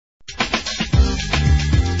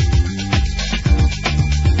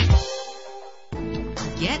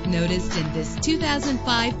noticed in this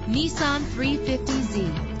 2005 Nissan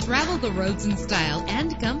 350Z. Travel the roads in style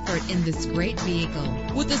and comfort in this great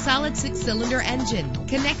vehicle. With a solid 6-cylinder engine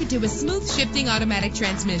connected to a smooth shifting automatic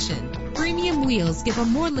transmission. Premium wheels give a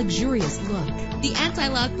more luxurious look. The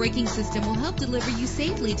anti-lock braking system will help deliver you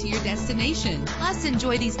safely to your destination. Plus,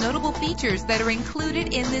 enjoy these notable features that are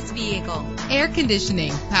included in this vehicle: air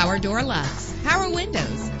conditioning, power door locks, power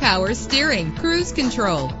windows, power steering, cruise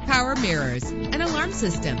control, power mirrors, an alarm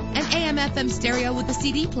system, an AM/FM stereo with a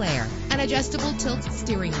CD player, an adjustable tilt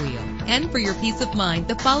steering wheel. And for your peace of mind,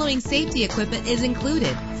 the following safety equipment is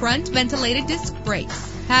included: front ventilated disc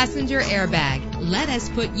brakes, passenger airbag. Let us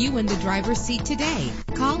put you in the driver's seat today.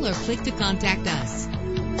 Call or click to contact us.